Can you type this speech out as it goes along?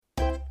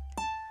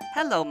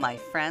Hello, my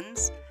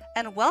friends,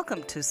 and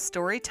welcome to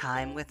Story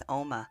Time with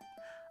Oma.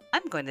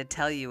 I'm going to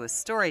tell you a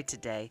story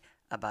today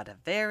about a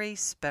very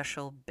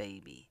special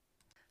baby.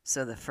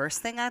 So the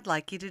first thing I'd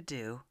like you to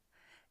do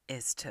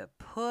is to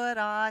put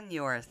on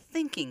your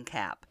thinking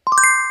cap.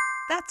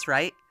 That's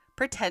right,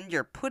 pretend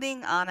you're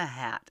putting on a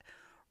hat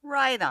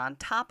right on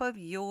top of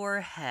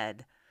your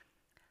head.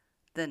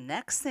 The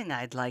next thing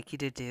I'd like you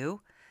to do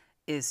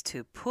is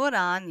to put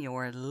on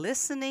your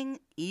listening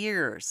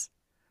ears.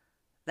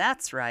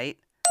 That's right,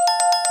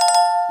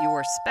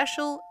 your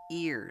special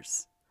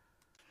ears.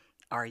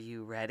 Are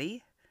you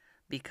ready?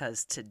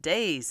 Because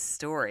today's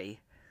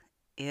story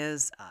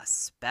is a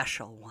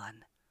special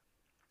one.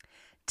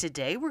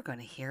 Today we're going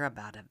to hear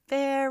about a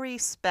very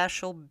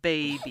special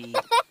baby.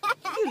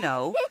 You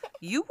know,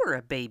 you were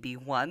a baby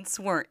once,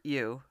 weren't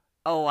you?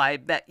 Oh, I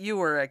bet you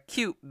were a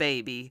cute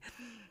baby.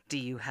 Do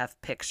you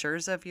have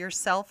pictures of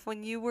yourself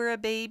when you were a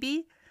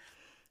baby?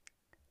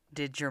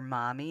 Did your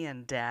mommy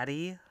and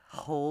daddy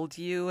hold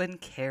you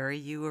and carry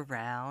you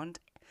around?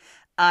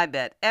 I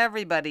bet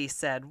everybody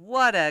said,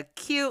 "What a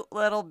cute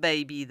little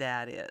baby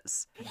that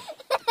is."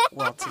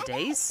 Well,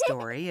 today's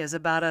story is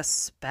about a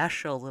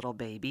special little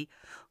baby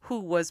who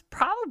was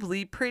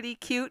probably pretty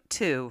cute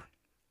too.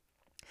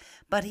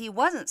 But he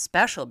wasn't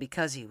special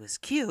because he was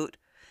cute.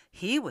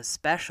 He was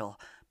special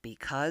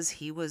because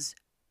he was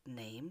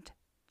named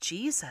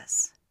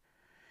Jesus.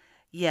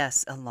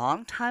 Yes, a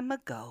long time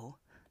ago,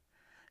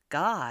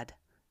 God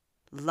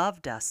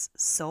loved us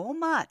so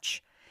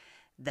much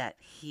that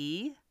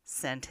He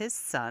sent His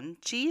Son,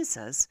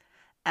 Jesus,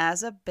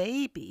 as a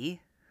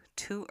baby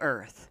to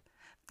earth.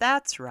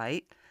 That's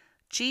right,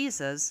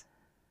 Jesus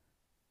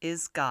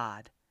is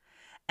God,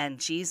 and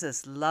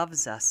Jesus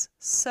loves us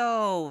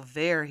so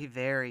very,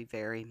 very,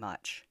 very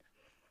much.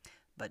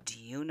 But do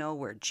you know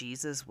where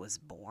Jesus was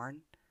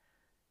born?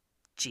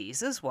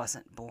 Jesus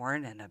wasn't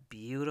born in a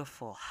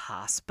beautiful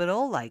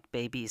hospital like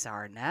babies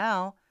are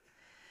now.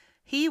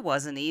 He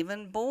wasn't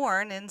even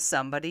born in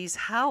somebody's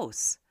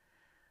house.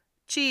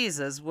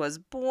 Jesus was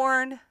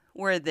born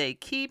where they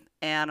keep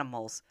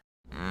animals.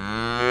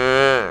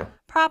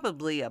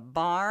 Probably a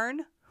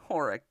barn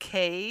or a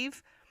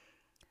cave.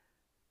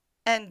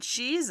 And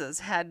Jesus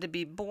had to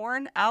be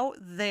born out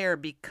there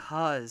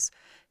because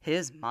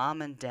his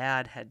mom and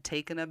dad had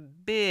taken a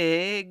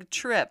big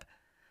trip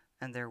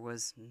and there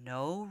was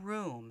no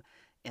room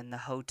in the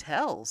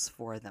hotels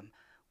for them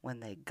when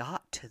they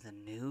got to the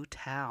new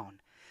town.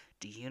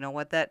 Do you know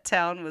what that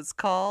town was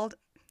called?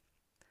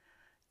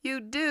 You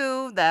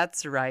do.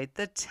 That's right.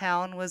 The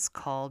town was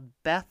called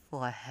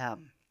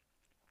Bethlehem.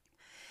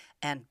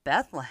 And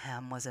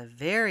Bethlehem was a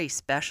very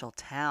special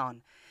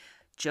town.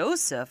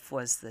 Joseph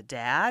was the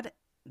dad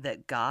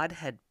that God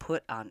had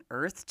put on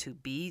earth to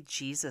be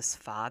Jesus'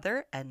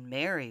 father, and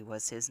Mary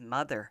was his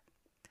mother.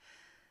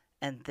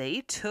 And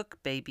they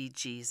took baby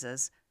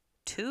Jesus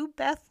to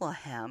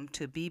Bethlehem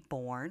to be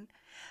born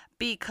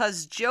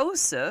because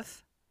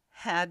Joseph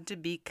had to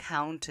be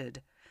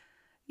counted.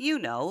 You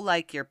know,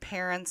 like your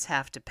parents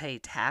have to pay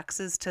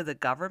taxes to the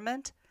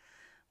government.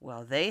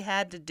 Well, they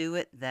had to do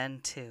it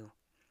then too.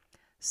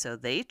 So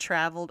they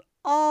traveled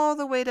all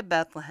the way to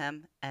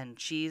Bethlehem, and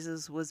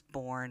Jesus was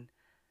born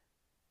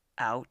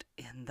out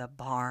in the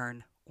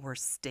barn or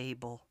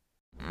stable.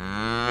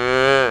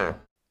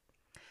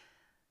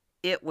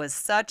 It was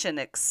such an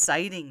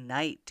exciting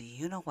night. Do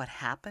you know what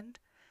happened?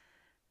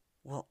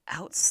 Well,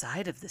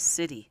 outside of the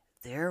city,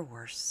 there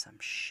were some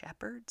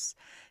shepherds.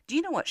 Do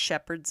you know what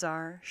shepherds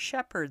are?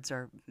 Shepherds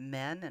are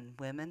men and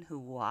women who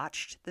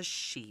watched the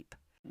sheep.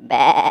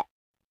 Bah.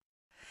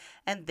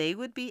 And they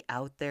would be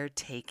out there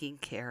taking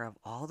care of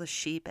all the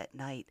sheep at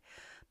night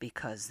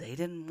because they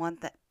didn't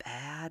want that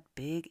bad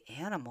big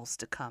animals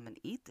to come and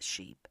eat the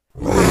sheep.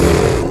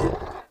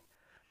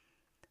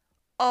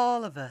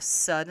 All of a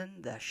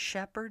sudden, the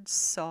shepherds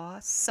saw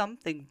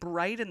something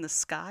bright in the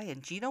sky.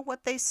 And do you know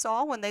what they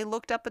saw when they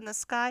looked up in the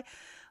sky?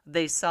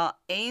 They saw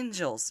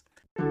angels.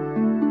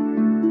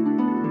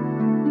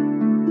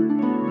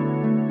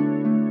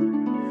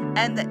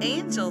 And the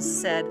angels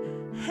said,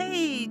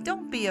 "Hey,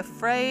 don't be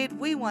afraid.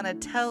 We want to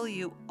tell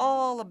you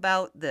all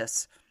about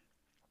this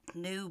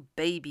new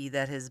baby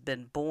that has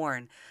been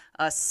born,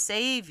 a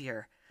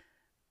Savior,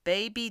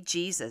 baby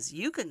Jesus.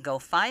 You can go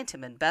find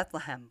him in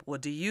Bethlehem." Well,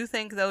 do you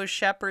think those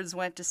shepherds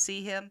went to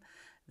see him?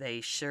 They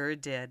sure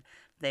did.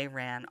 They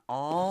ran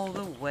all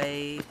the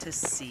way to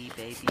see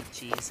baby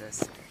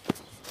Jesus.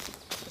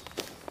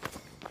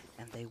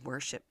 And they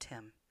worshiped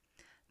him.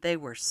 They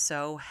were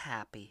so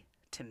happy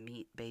to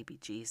meet baby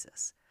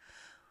Jesus.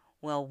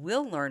 Well,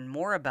 we'll learn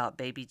more about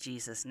baby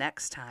Jesus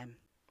next time.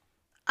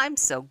 I'm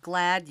so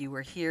glad you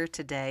were here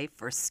today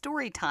for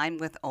Story Time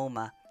with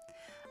Oma.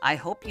 I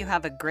hope you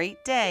have a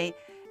great day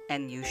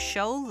and you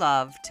show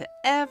love to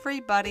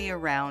everybody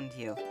around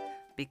you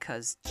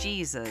because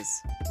Jesus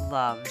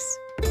loves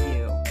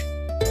you.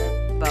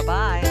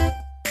 Bye-bye.